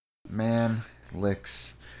Man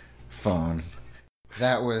licks phone.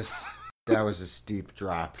 That was a steep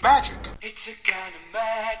drop. Magic. It's a kind of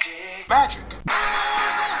magic. Magic.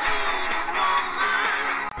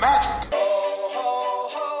 Magic. Ho, ho,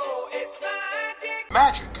 ho, it's magic.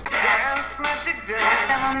 Magic. Dance, magic,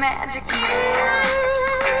 dance. I'm a magic man.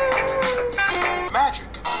 Magic.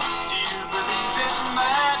 Do you believe in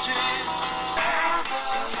magic?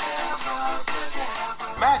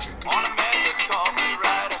 Magic. On a magic carpet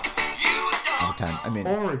rider. You don't. All the time. I mean,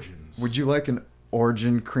 Origins. would you like an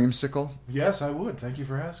origin creamsicle? Yes, I would. Thank you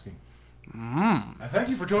for asking. Thank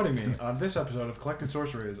you for joining me on this episode of Collected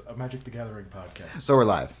Sorceries, a Magic the Gathering podcast. So we're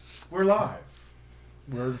live. We're live.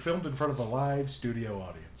 We're filmed in front of a live studio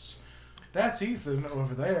audience. That's Ethan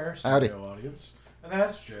over there, studio Howdy. audience. And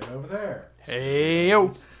that's Jay over there. Hey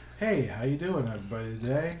yo! Hey, how you doing, everybody,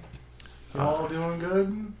 today? You all doing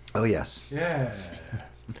good? Oh yes. Yeah.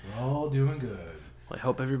 We're all doing good. I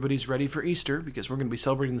hope everybody's ready for Easter because we're going to be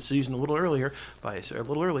celebrating the season a little early by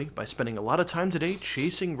spending a lot of time today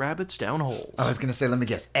chasing rabbits down holes. I was gonna say, let me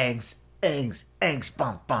guess. Eggs,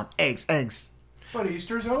 bump, eggs. But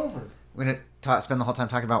Easter's over. We're gonna spend the whole time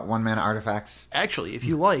talking about one-mana artifacts. Actually, if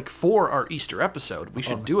you like, for our Easter episode, we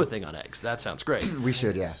should do a thing on eggs. That sounds great. We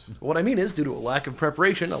should, yeah. What I mean is, due to a lack of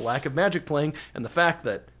preparation, a lack of Magic playing, and the fact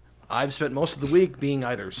that I've spent most of the week being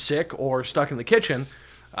either sick or stuck in the kitchen,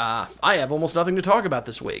 I have almost nothing to talk about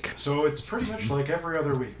this week. So it's pretty much like every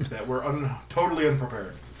other week that we're totally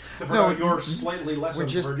unprepared. Except for No, now you're slightly less we're unprepared.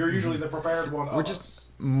 just- You're usually the prepared one. We're just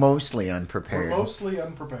mostly We're unprepared. mostly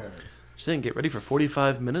unprepared. Just saying, get ready for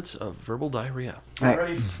 45 minutes of verbal diarrhea. We're Right.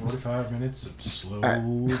 ready for 45 minutes of slow,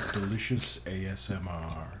 delicious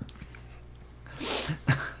ASMR.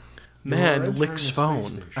 Man You're entering licks the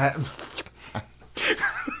phone. space station.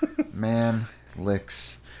 Man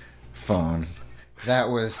licks phone. That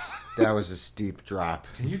was a steep drop.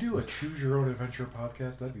 Can you do a Choose Your Own Adventure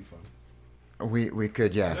podcast? That'd be fun. We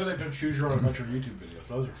could, I know yes. they've done Choose Your Own Adventure YouTube videos.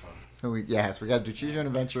 Those are fun. So we got to do Choose Your Own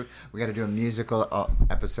Adventure. We got to do a musical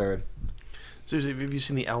episode. Seriously, have you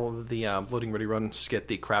seen the Loading Ready Run skit,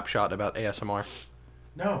 the crap shot about ASMR?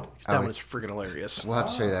 No, That Oh, one is it's- friggin' hilarious. We'll have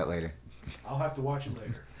to show you that later. I'll have to watch it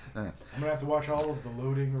later. Alright. I'm going to have to watch all of the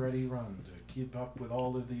Loading Ready Run to keep up with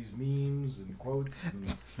all of these memes and quotes.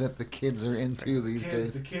 And That the kids are into these the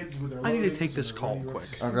days. kids with their I need to loadings take and this their call ready quick.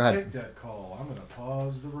 runs. Oh, go ahead. Take that call. I'm going to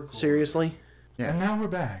pause the recording. Seriously? Yeah. And now we're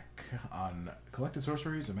back on Collected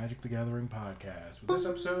Sorceries, a Magic the Gathering podcast, with this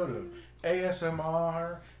episode of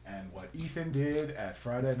ASMR and what Ethan did at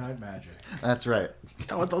Friday Night Magic. That's right.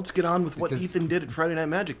 Now, let's get on with what Because- Ethan did at Friday Night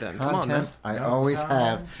Magic then. Come on, man. Content I Now's the always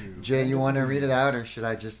time have. to Jay, you bend want to the read it lead. out, or should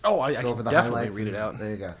I just Oh, I go can over the definitely highlights? read and- it out. There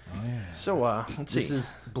you go. Oh, yeah. So, let's see. This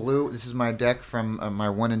is blue. This is my deck from my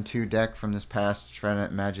 1 and 2 deck from this past Friday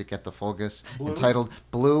Night Magic at the Fulgus, Blue? entitled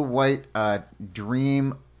 "Blue White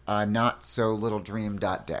Dream Not So Little Dream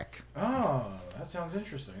Deck." Oh, that sounds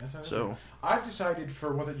interesting. So- interesting. I've decided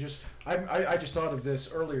for what I just thought of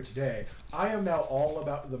this earlier today. I am now all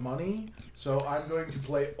about the money, so I'm going to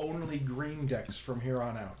play only green decks from here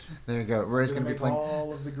on out. There you go. Roy's I'm going to be make playing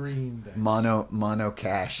all of the green decks. mono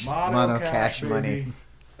cash, Mono cash money. baby.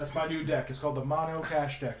 That's my new deck. It's called the Mono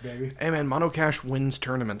Cash deck, baby. Hey, man, Mono Cash wins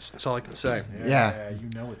tournaments. That's all I can say. Yeah. you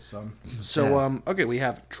know it, son. So, Yeah. okay, we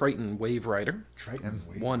have Triton Wave Rider, Triton,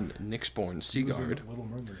 wait. 1 Nyxborn Sea He was in Guard, Little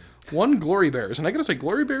Mermaid. 1 Glory Bears. And I gotta say,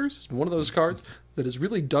 Glory Bears is one of those cards that has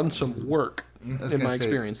really done some work was in gonna my say-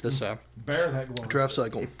 experience this Bear that glory. draft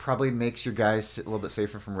cycle. It probably makes your guys sit a little bit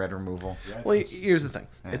safer from red removal. Yeah, Well, it's- here's the thing.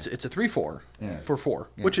 It's a 3/4 Yeah. for 4,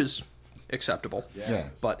 Yeah. which is acceptable. Yeah.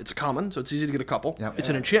 But it's a common, so it's easy to get a couple. Yep. It's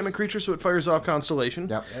an enchantment creature, so it fires off Constellation.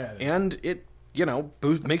 Yep. Yeah, it is. And it,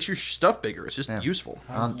 makes your stuff bigger. It's just Yeah. useful.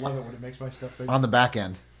 I love it when it makes my stuff big. On the back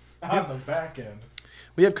end. On the back end.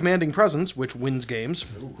 We have Commanding Presence, which wins games.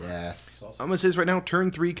 Yes. I'm going to say this right now.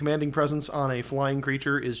 Turn 3 Commanding Presence on a flying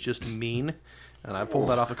creature is just mean. And I've pulled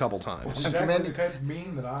that off a couple times. Exactly commanding- the kind of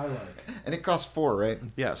meme that I like. And it costs 4, right?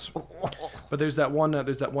 Yes. But there's that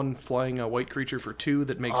one flying white creature for 2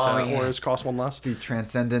 that makes yeah. auras cost 1 less. The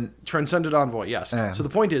Transcendent. Transcendent Envoy, yes. Yeah. So the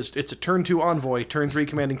point is, it's a turn 2 Envoy, turn 3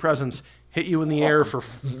 Commanding Presence, hit you in the air for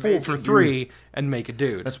Make a 3, and make a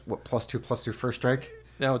dude. That's what, +2/+2 first strike?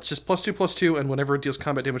 Now it's just +2/+2, and whenever it deals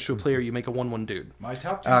combat damage to a player, you make a 1/1 dude. My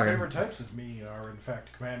top two Okay. favorite types of me are, in fact,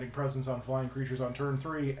 Commanding Presence on flying creatures on turn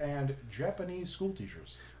 3 and Japanese school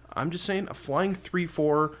teachers. I'm just saying, a flying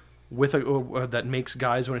 3/4 with a that makes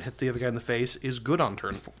guys when it hits the other guy in the face is good on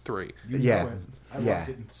turn 3. You Yeah. know it. I Yeah. love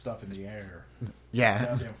hitting stuff in the air. Yeah.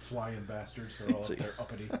 Goddamn flying bastards. They're all up there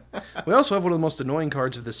uppity. We also have one of the most annoying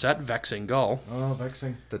cards of the set, Vexing Gull. Oh,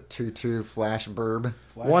 vexing. The 2/2 flash burb.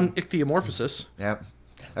 Flashing. 1 Ichthyomorphosis. Yep.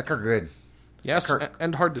 That card good. Yes,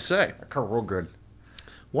 and hard to say. Occur real good.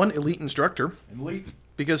 One elite instructor, And Elite.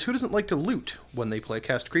 because who doesn't like to loot when they play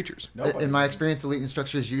cast creatures? Nobody. In my experience, Elite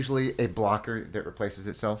Instructor is usually a blocker that replaces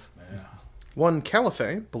itself. Yeah. One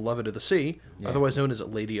Caliphate, beloved of the sea, Yeah. otherwise known as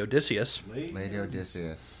Lady Odysseus. Lady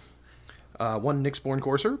Odysseus. One Nyxborn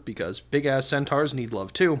Courser, because big-ass centaurs need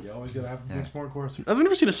love too. You always gotta have a mixed more course. I've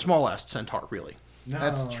never seen a small-ass centaur, really. No,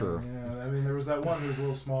 That's true. Yeah, I mean, there was that one who was a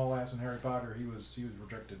little small ass in Harry Potter. He was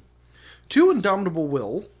rejected. Two Indomitable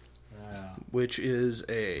Will, Yeah. which is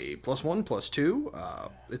a +1/+2.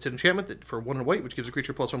 It's an enchantment that for 1 and weight, which gives a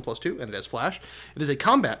creature +1/+2, and it has flash. It is a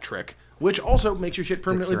combat trick, which also makes your shit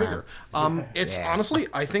permanently around. bigger. It's Yeah. honestly,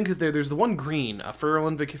 I think that there's the one green, a feral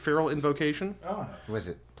invocation. Oh, Was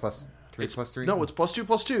it +3 +3? No, it's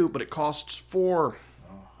 +2/+2, but it costs 4.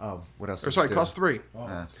 Oh, what else? Or does sorry, it it do? costs 3.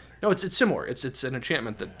 oh. No, it's similar. It's an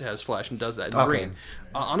enchantment that has flash and does that in Okay. green.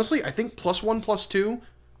 Honestly, I think +1/+2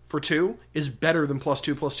 for 2 is better than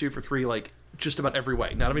 +2/+2 for 3. Like just about every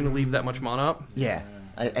way. Not having to leave that much mana up. Yeah,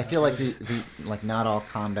 I feel like the like not all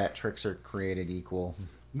combat tricks are created equal.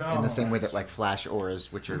 No, in the same way that that's- like flash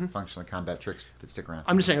auras, which are functionally combat tricks that stick around.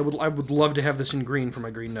 I'm just saying, I would love to have this in green for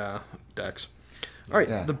my green decks. All right,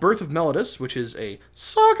 Yeah. The Birth of Melodus, which is a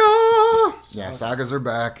saga. Yeah, sagas are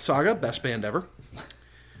back. Saga, best band ever.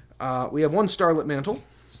 We have one Starlit Mantle,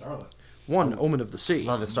 Starlet. one Omen of the Sea,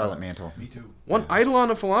 Love the Starlit Mantle. Me too. one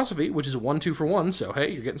Eidolon of Philosophy, which is a 1/2 for 1. So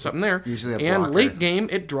hey, you're getting something there. Usually a and blocker. late game,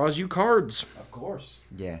 it draws you cards. Of course.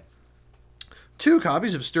 Yeah. 2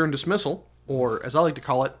 copies of Stern Dismissal, or as I like to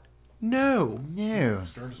call it, No. No.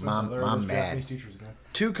 Stern dismissal. Mom, There mom those mad. Japanese teachers again.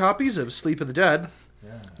 2 copies of Sleep of the Dead,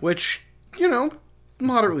 Yeah. which,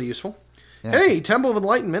 moderately useful. Yeah. Hey, Temple of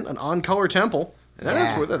Enlightenment, an on-color temple.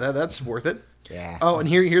 That's Yeah. worth it. That's worth it. Yeah. Oh, and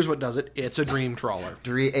here's what does it. It's a Dream Trawler.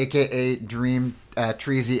 AKA Dream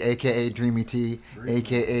Treasy, AKA Dreamy T,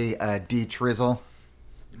 AKA D Trizzle.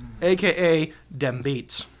 A.K.A. Dem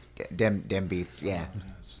Beats. Dem beats, yeah.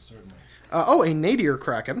 Yes, certainly. A Nadir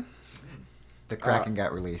Kraken. The Kraken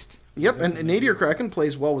got released. Yep, and Nadir Kraken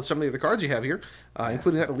plays well with some of the other cards you have here,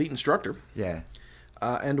 including that Elite Instructor. Yeah.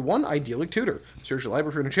 And 1 Idyllic Tutor. Search your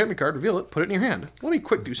library for an enchantment card, reveal it, put it in your hand. Let me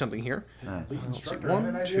quick do something here. Elite instructor. one,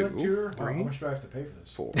 and an idea 2, tutor. Wow, 3, how much do I have to pay for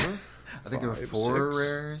this? 4, I think there were 5, 4 6,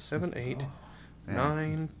 rares. 7, 8, Yeah.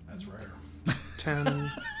 9, That's rare.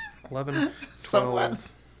 10, 11, Somewhat.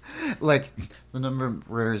 12. Like, the number of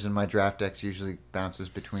rares in my draft decks usually bounces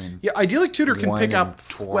between. Yeah, Idyllic Tutor can 1 pick up and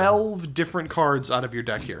 4. 12 different cards out of your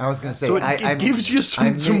deck here. I was going to say, so it gives you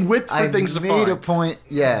some width for things to I find. made a point,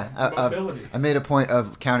 yeah. Mobility. I made a point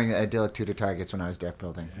of counting the idyllic tutor targets when I was deck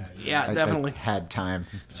building. Yeah, I definitely. had time.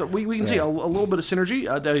 So we can see a little bit of synergy.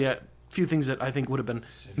 A few things that I think would have been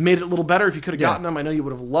made it a little better if you could have Yeah. gotten them. I know you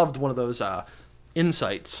would have loved one of those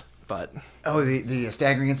insights, but Oh, the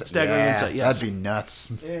staggering insight. Staggering Yeah, Insight, yes. That'd be nuts.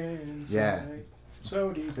 Insight. Yeah.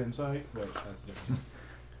 So deep insight. Wait, that's different.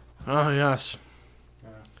 oh yes,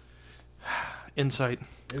 insight.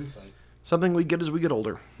 Insight. Something we get as we get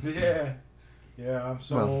older. Yeah. Yeah, I'm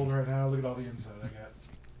so Well- old right now. Look at all the insight I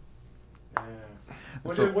got. Yeah.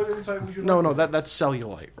 What, So- what insight would you No, like? no, that's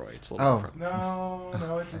cellulite, Roy. It's a little Oh. different.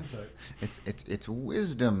 No, it's insight. It's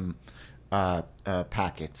wisdom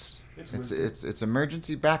packets. It's It's wisdom. it's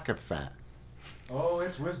emergency backup fat. Oh,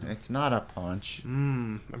 it's wisdom. It's not a punch.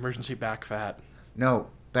 Emergency back fat. No,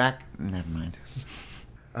 back. Never mind.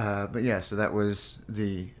 But yeah, so that was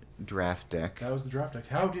the draft deck. That was the draft deck.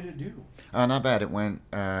 How did it do? Not bad. It went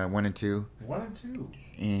 1 and 2, 1 and 2.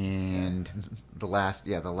 and the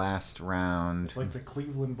last round. It's like the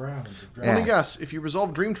Cleveland Browns of Yeah. draft. Let me guess. If you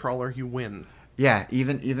resolve Dream Trawler, you win. Yeah,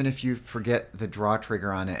 even if you forget the draw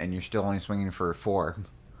trigger on it and you're still only swinging for 4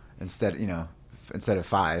 instead of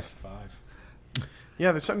 5. 5.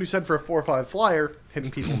 Yeah, there's something to be said for a 4/5 flyer hitting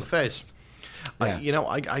people in the face. Yeah.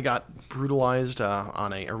 I got brutalized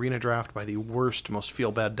on a arena draft by the worst, most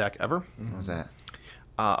feel bad deck ever. What was that?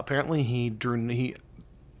 Apparently, he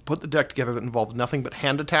put the deck together that involved nothing but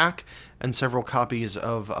hand attack and several copies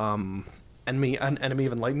of Enemy of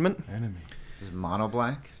Enlightenment. Enemy. Is it mono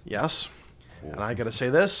black? Yes, and I got to say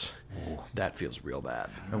this, that feels real bad.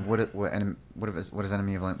 What does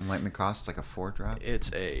Enemy of Enlightenment cost? It's like a 4 drop.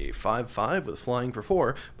 It's a 5/5 with flying for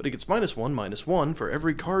 4, but he gets -1/-1 for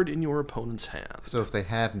every card in your opponent's hand. So if they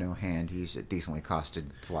have no hand, he's a decently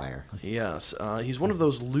costed flyer. Yes, he's one of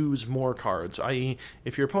those lose more cards, i.e.,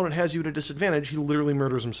 if your opponent has you at a disadvantage, he literally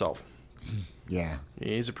murders himself. Yeah.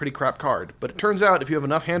 He's a pretty crap card. But it turns out if you have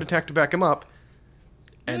enough hand attack to back him up,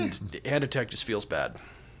 and hand attack just feels bad.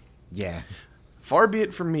 Yeah. Far be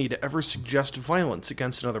it from me to ever suggest violence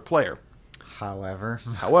against another player. However,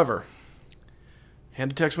 However,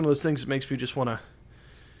 hand attack's one of those things that makes me just want to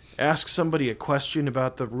ask somebody a question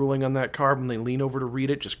about the ruling on that card when they lean over to read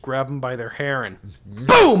it, just grab them by their hair and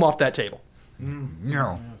boom, off that table.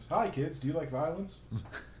 No. Yes. Hi, kids. Do you like violence?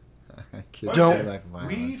 Kids Don't- do like We,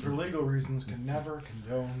 violence. for legal reasons, can never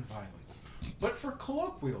condone violence. But for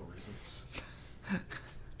colloquial reasons.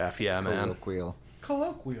 F yeah, man. Colloquial.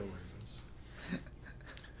 Colloquial reasons.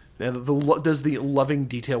 And does the loving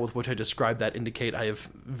detail with which I describe that indicate I have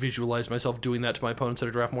visualized myself doing that to my opponents at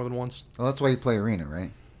a draft more than once? Well, that's why you play Arena,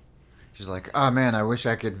 right? She's like, oh man, I wish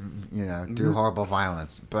I could, do horrible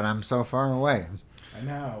violence, but I'm so far away. And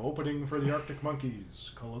now, opening for the Arctic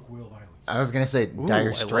Monkeys, colloquial violence. I was gonna say Ooh, Dire I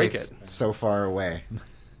like Straits, it. so far away.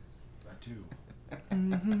 That too.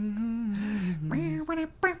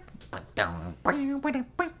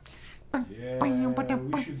 Yeah,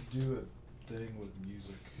 we should do a thing with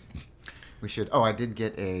music. We should. Oh, I did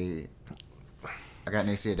get I got an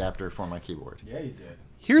AC adapter for my keyboard. Yeah, you did.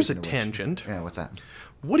 Here's a Speaking of which- tangent. Yeah, what's that?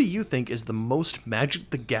 What do you think is the most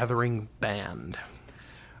Magic the Gathering band?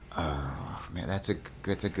 Oh man, that's a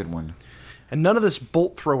good one. And none of this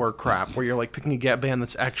bolt thrower crap where you're like picking a band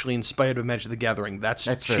that's actually inspired by Magic the Gathering. That's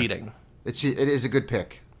That's fair. cheating. It is a good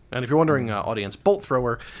pick. And if you're wondering, audience, Bolt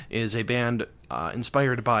Thrower is a band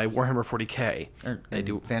inspired by Warhammer 40k. They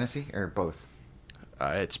do. Fantasy or both.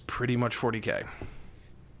 It's pretty much 40k.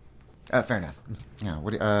 Fair enough. Yeah.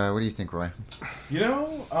 What do you think, Roy?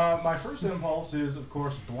 My first impulse is, of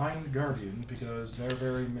course, Blind Guardian, because they're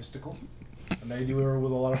very mystical. And they do it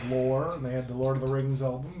with a lot of lore, and they had the Lord of the Rings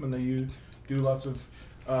album, and they do lots of,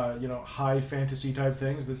 high fantasy type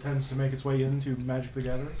things that tends to make its way into Magic the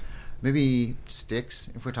Gathering. Maybe Styx,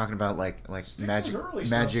 if we're talking about like Styx magic is early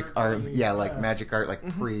magic stuff, art. certainly. Yeah, like Yeah. magic art, like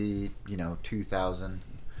pre 2000.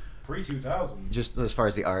 Pre-2000. Just as far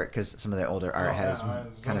as the art, because some of the older art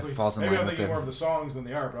kind of falls in maybe line I'm with thinking more of the. the songs than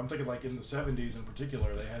the art, but I'm thinking like in the 70s in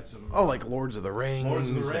particular, they had some... Oh, like Lords of the Rings. Lords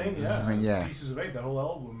of the Ring, yeah. I mean, yeah. Pieces of Eight, that whole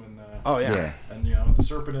album, and Oh, yeah. Yeah. and The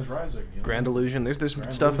Serpent is Rising. Grand Illusion. There's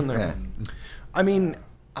Grand stuff in Illusion. there. I mean,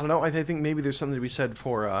 I don't know. I think maybe there's something to be said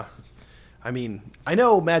for... I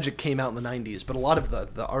know Magic came out in the 90s, but a lot of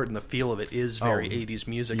the art and the feel of it is very 80s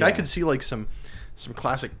music. yeah. I could see like some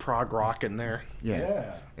classic prog rock in there.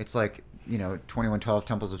 Yeah. It's like 2112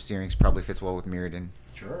 Temples of Syrinx probably fits well with Mirrodin.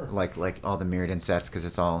 Sure. Like all the Mirrodin sets because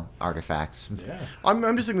it's all artifacts. Yeah. I'm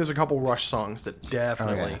just thinking there's a couple Rush songs that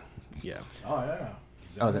definitely... yeah. Oh, yeah.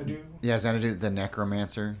 Oh, Xanadu, Xanadu, the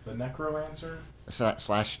Necromancer the Necromancer, /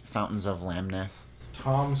 Fountains of Lamneth.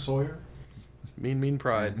 Tom Sawyer. Mean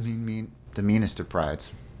Pride. The meanest of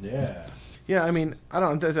prides. Yeah. Yeah, I mean, I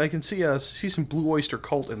don't. I can see some Blue Oyster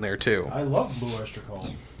Cult in there too. I love Blue Oyster Cult.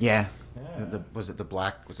 Yeah. Yeah. Was it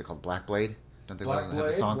called Black Blade? Don't they Black have Blade.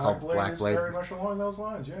 a song Black called Blade Black is Blade? very much along those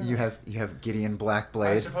lines, yeah. You have Gideon I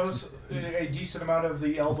Blackblade. suppose a decent amount of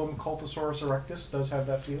the album Cultosaurus Erectus does have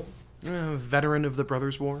that feel. Veteran of the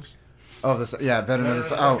Brothers Wars. Oh, veteran of the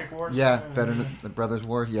Psychic War? yeah, Yeah. veteran of the Brothers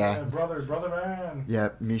War. Yeah, Brother man. yeah,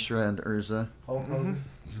 Mishra and Urza. Hulk Hogan.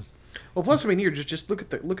 Well, plus, I mean, here, just look at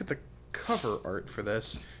the cover art for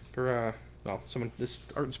this. This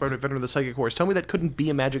art inspired by Veteran of the Psychic Wars. Tell me that couldn't be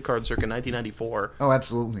a Magic card circa 1994. Oh,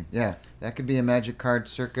 absolutely. Yeah, that could be a Magic card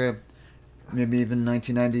circa maybe even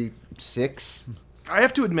 1996. I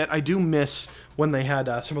have to admit, I do miss when they had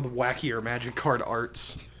some of the wackier Magic card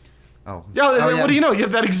arts. Oh, Yeah, oh, what do you know? You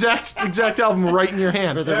have that exact album right in your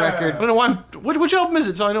hand. For the Yeah. record, I don't know why. Which album is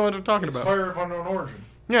it? So I know what I'm talking It's about. Fire of Unknown Origin.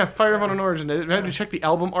 Yeah, Fire of Unknown Origin. I had to check the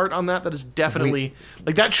album art on that. That is definitely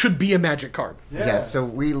that should be a Magic card. yeah. So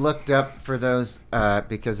we looked up for those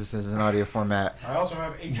because this is an audio format. I also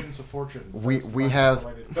have Agents of Fortune. We- That's we not have-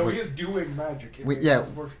 related. No, he is doing magic. in We- Agents yeah. of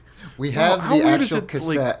Fortune. We have How the weird actual is it?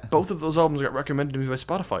 cassette. Like, both of those albums got recommended to me by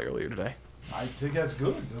Spotify earlier today. I think that's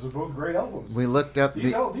good. Those are both great albums. We looked up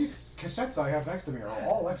These the. these cassettes I have next to me are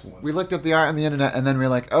all excellent. We looked up the art on the internet, and then we are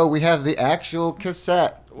like, "Oh, we have the actual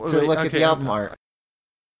cassette to Wait, look at okay, the album art."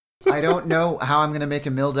 I don't know how I'm going to make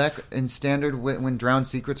a mill deck in standard when Drowned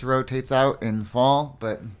Secrets rotates out in fall,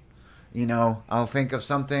 but I'll think of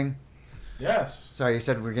something. Yes. Sorry, you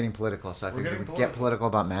said we're getting political, so I think we getting would get political. political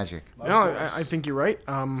about Magic. Of No, course. I think you're right.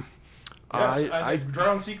 Yes, I if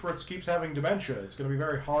Drowned Secrets keeps having dementia, it's going to be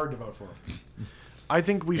very hard to vote for him. I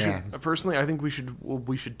think we Yeah. should personally. I think we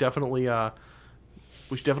should definitely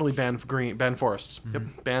ban forests. Yep,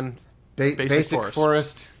 ban Basic forest.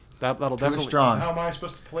 Forest, that'll too definitely. strong. How am I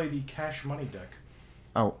supposed to play the Cash Money deck?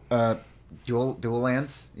 Oh, dual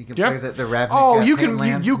lands. You can Yeah. play the Ravnica Oh, you campaign can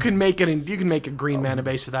lands you can make it. You can make a green mana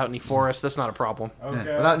base without any forest. That's not a problem. Yeah,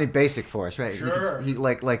 Okay. without any basic forest, right? Sure.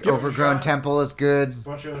 Like Yep. Overgrown Shot. Temple is good.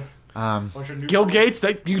 Bunch of Bunch of neutral, Guild Gates,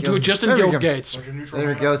 you do it just in There we Guild go. Gates. bunch of neutral There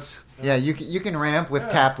we mana. go. Yeah, you can ramp with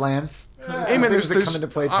tap lands. Hey man, Things there's that come into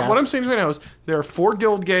play tap. what I'm saying right now is there are 4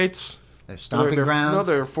 Guild Gates. There's stomping No, grounds.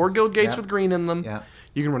 there are 4 Guild Gates Yeah. with green in them. Yeah.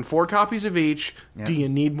 You can run 4 copies of each. Yeah. Do you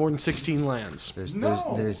need more than 16 lands?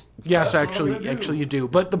 No. There's Yes, That's what I'm actually, gonna do. you do.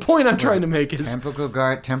 But the point I'm trying to make is,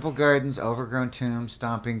 Temple Gardens, Overgrown Tombs,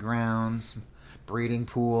 Stomping Grounds, Breeding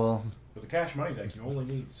Pool. With the cash money deck, you only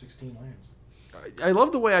need 16 lands. I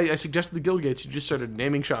love the way I suggested the Guild Gates. You just started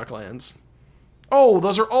naming Shocklands. Oh,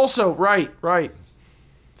 those are also right.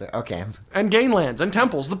 Okay. And gain lands and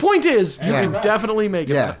temples. The point is, you Yeah. can definitely make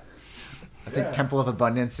it. Yeah. I think Yeah. Temple of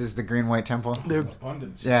Abundance is the green-white temple.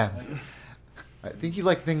 Abundance. Yeah. I think you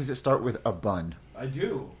like things that start with a bun. I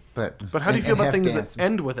do. But But how do you feel and about half things dance. that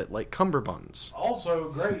end with it, like cummerbunds? Also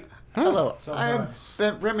great. Hello, I'm Sometimes.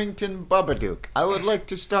 Ben Remington Babadook. I would like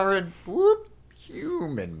to star in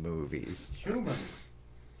human movies. Human.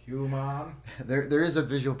 There is a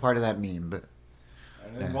visual part of that meme, but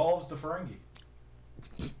And it involves the Ferengi.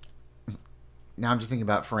 now I'm just thinking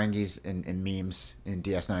about Ferengis and memes in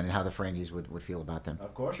DS9 and how the Ferengis would feel about them.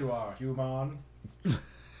 Of course you are. Human.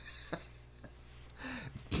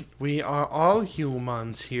 We are all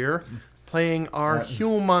humans here, playing our Uh,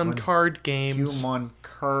 human when- card games. Human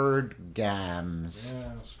card games.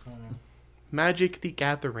 Yes, kind of. Magic the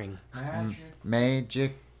Gathering. Magic.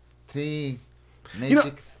 Magic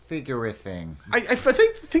figure thing. I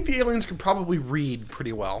think the aliens could probably read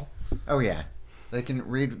pretty well. Oh yeah, they can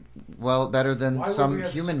read well better than Why would some we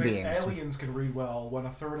human anticipate beings aliens can read well when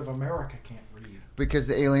a third of America can't read? because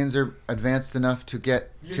the aliens are advanced enough to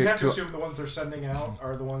get You have to assume the ones they're sending out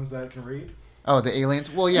are the ones that can read. Oh, the aliens.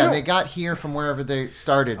 Well, yeah, You know- they got here from wherever they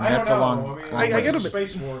started. And I that's don't a know. long. I mean, long I way. get it's a bit-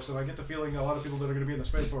 Space Force, and I get the feeling a lot of people that are going to be in the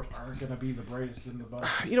Space Force aren't going to be the brightest in the bunch.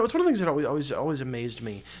 You know, it's one of the things that always amazed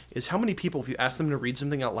me is how many people, if you ask them to read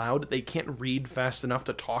something out loud, they can't read fast enough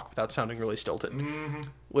to talk without sounding really stilted. Mm-hmm.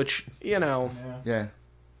 Which, you know, Yeah. Yeah.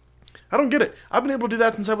 I don't get it. I've been able to do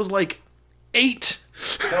that since I was like 8.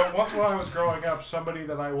 So once when I was growing up, somebody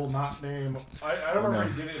that I will not name, I don't remember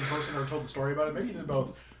if he did it in person or told the story about it. Maybe he did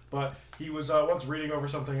both. But he was once reading over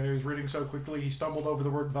something, and he was reading so quickly he stumbled over the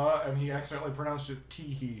word "the," and he accidentally pronounced it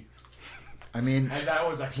 "tee-hee." I mean, And that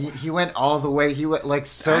was excellent. he went all the way. He went like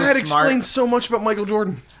so That smart. explains so much about Michael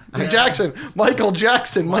Jordan. Jackson. Michael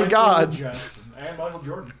Jackson, my Michael God. Jackson and Michael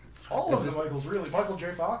Jordan. All of the Michaels, really. Michael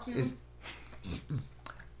J. Fox, even? Is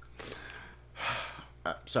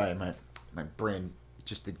sorry, my brain,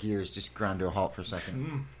 just the gears just ground to a halt for a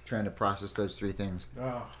second, trying to process those three things.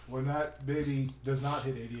 When that baby does not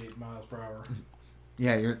hit 88 miles per hour,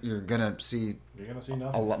 Yeah, you're gonna see you're going to see a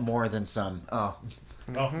nothing. lot more than some. Oh,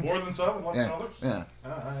 More than some and less than yeah, others? yeah.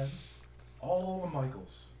 Alright. All the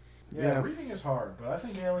Michaels. Yeah, Yeah. reading is hard, but I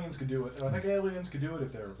think aliens could do it. And I think aliens could do it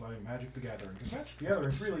if they were playing Magic the Gathering. Because Magic the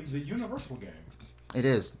Gathering is really the universal game. It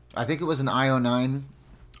is. I think it was an IO9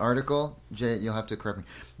 article. Jay, you'll have to correct me,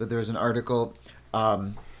 but there was an article. There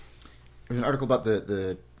was an article about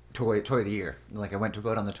the toy of the year. Like I went to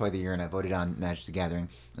vote on the toy of the year, and I voted on Magic the Gathering.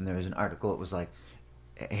 And there was an article. It was like,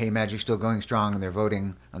 "Hey, Magic's still going strong, and they're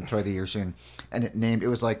voting on the toy of the year soon." And it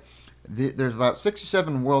was like, there's about 6 or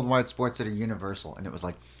 7 worldwide sports that are universal, and it was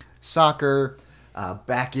like soccer,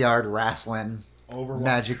 backyard wrestling. Overwatch.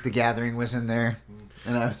 Magic the Gathering was in there,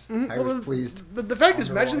 and I was pleased. The fact is,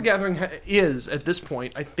 Magic the Gathering is, at this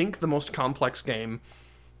point, I think the most complex game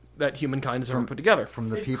that humankind has ever put together. From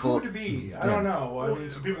the It people, could be. I don't know. I mean,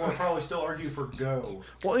 some people will probably still argue for Go.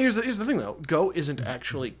 Well, here's the thing, though. Go isn't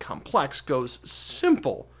actually complex. Go's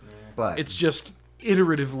simple. but It's just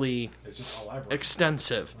iteratively It's just elaborate.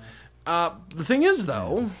 extensive. The thing is,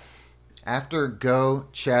 though... after Go,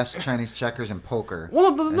 chess, Chinese checkers, and poker.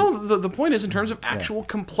 Well, the point is, in terms of actual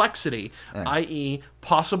complexity, i.e.,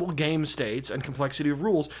 possible game states and complexity of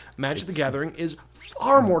rules, Magic the Gathering is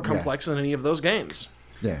far more complex than any of those games.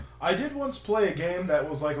 Yeah, I did once play a game that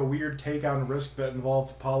was like a weird take on Risk that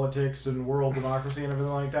involved politics and world democracy and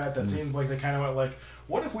everything like that. That seemed like they kind of went like,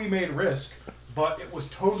 what if we made Risk, but it was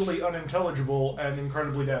totally unintelligible and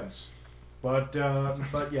incredibly dense? But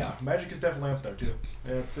yeah, Magic is definitely up there too.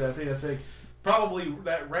 It's I think it's probably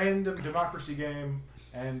that random democracy game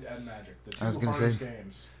and Magic, the two I was gonna hardest say-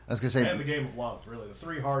 games, I was gonna say and the game of love. Really, the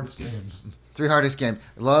 3 hardest games. 3 hardest games: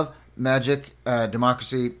 love, Magic,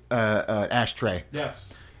 democracy, ashtray. Yes,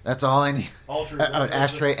 That's all I need. all true.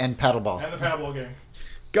 Ashtray and paddleball. and the paddleball game.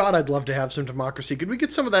 God, I'd love to have some democracy. Could we get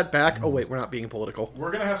some of that back? Oh, wait, we're not being political.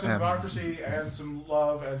 We're gonna have some democracy and some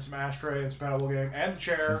love and some ashtray and some paddle game and the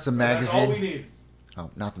chair And some That's all we magazine. need. Oh,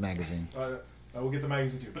 not the magazine. We'll get the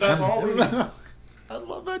magazine too, but that's all we need. I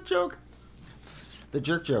love that joke. The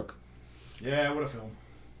jerk joke. Yeah, what a film.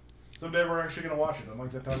 Someday we're actually going to watch it.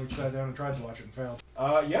 Unlike that time we sat down and tried to watch it and failed.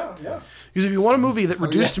 Yeah. Because if you want a movie that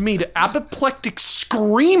reduced me to apoplectic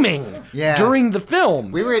screaming Yeah. during the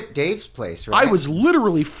film, We were at Dave's place, right? I was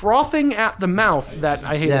literally frothing at the mouth that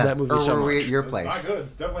I hated that movie or so were we much. at your It's place? not good.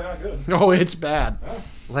 It's definitely not good. Oh, it's bad.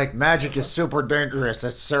 Like, magic is super dangerous.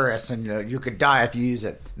 It's serious, and you could die if you use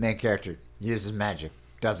it. Main character uses magic,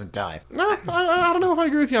 doesn't die. I don't know if I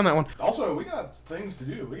agree with you on that one. Also, we got things to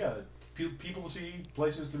do. We got people to see,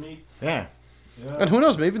 places to meet. Yeah. And who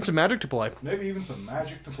knows, maybe even some magic to play. Maybe even some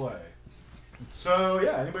magic to play. So,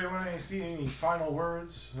 yeah, anybody want to see any final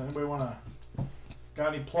words? Anybody want to...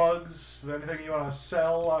 Got any plugs? Anything you want to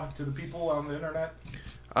sell to the people on the internet?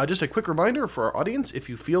 Just a quick reminder for our audience, if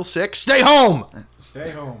you feel sick, stay home!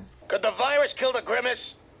 Stay home. Could the virus kill the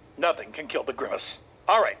grimace? Nothing can kill the grimace.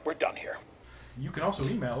 All right, we're done here. You can also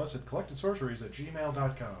email us at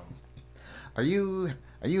collectedsorceries@gmail.com. Are you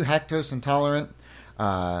lactose intolerant?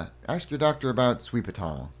 Ask your doctor about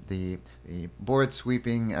Sweepital, the board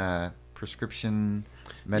sweeping prescription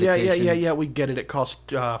medication. Yeah, we get it. It costs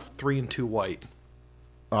 3 and 2 white.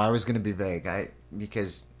 Oh, I was going to be vague.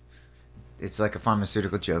 Because it's like a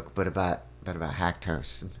pharmaceutical joke, but about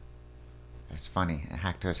lactose. It's funny.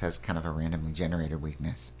 Lactose has kind of a randomly generated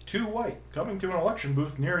weakness. 2 White, coming to an election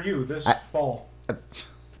booth near you this fall.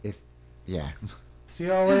 Yeah. See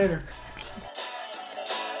y'all later.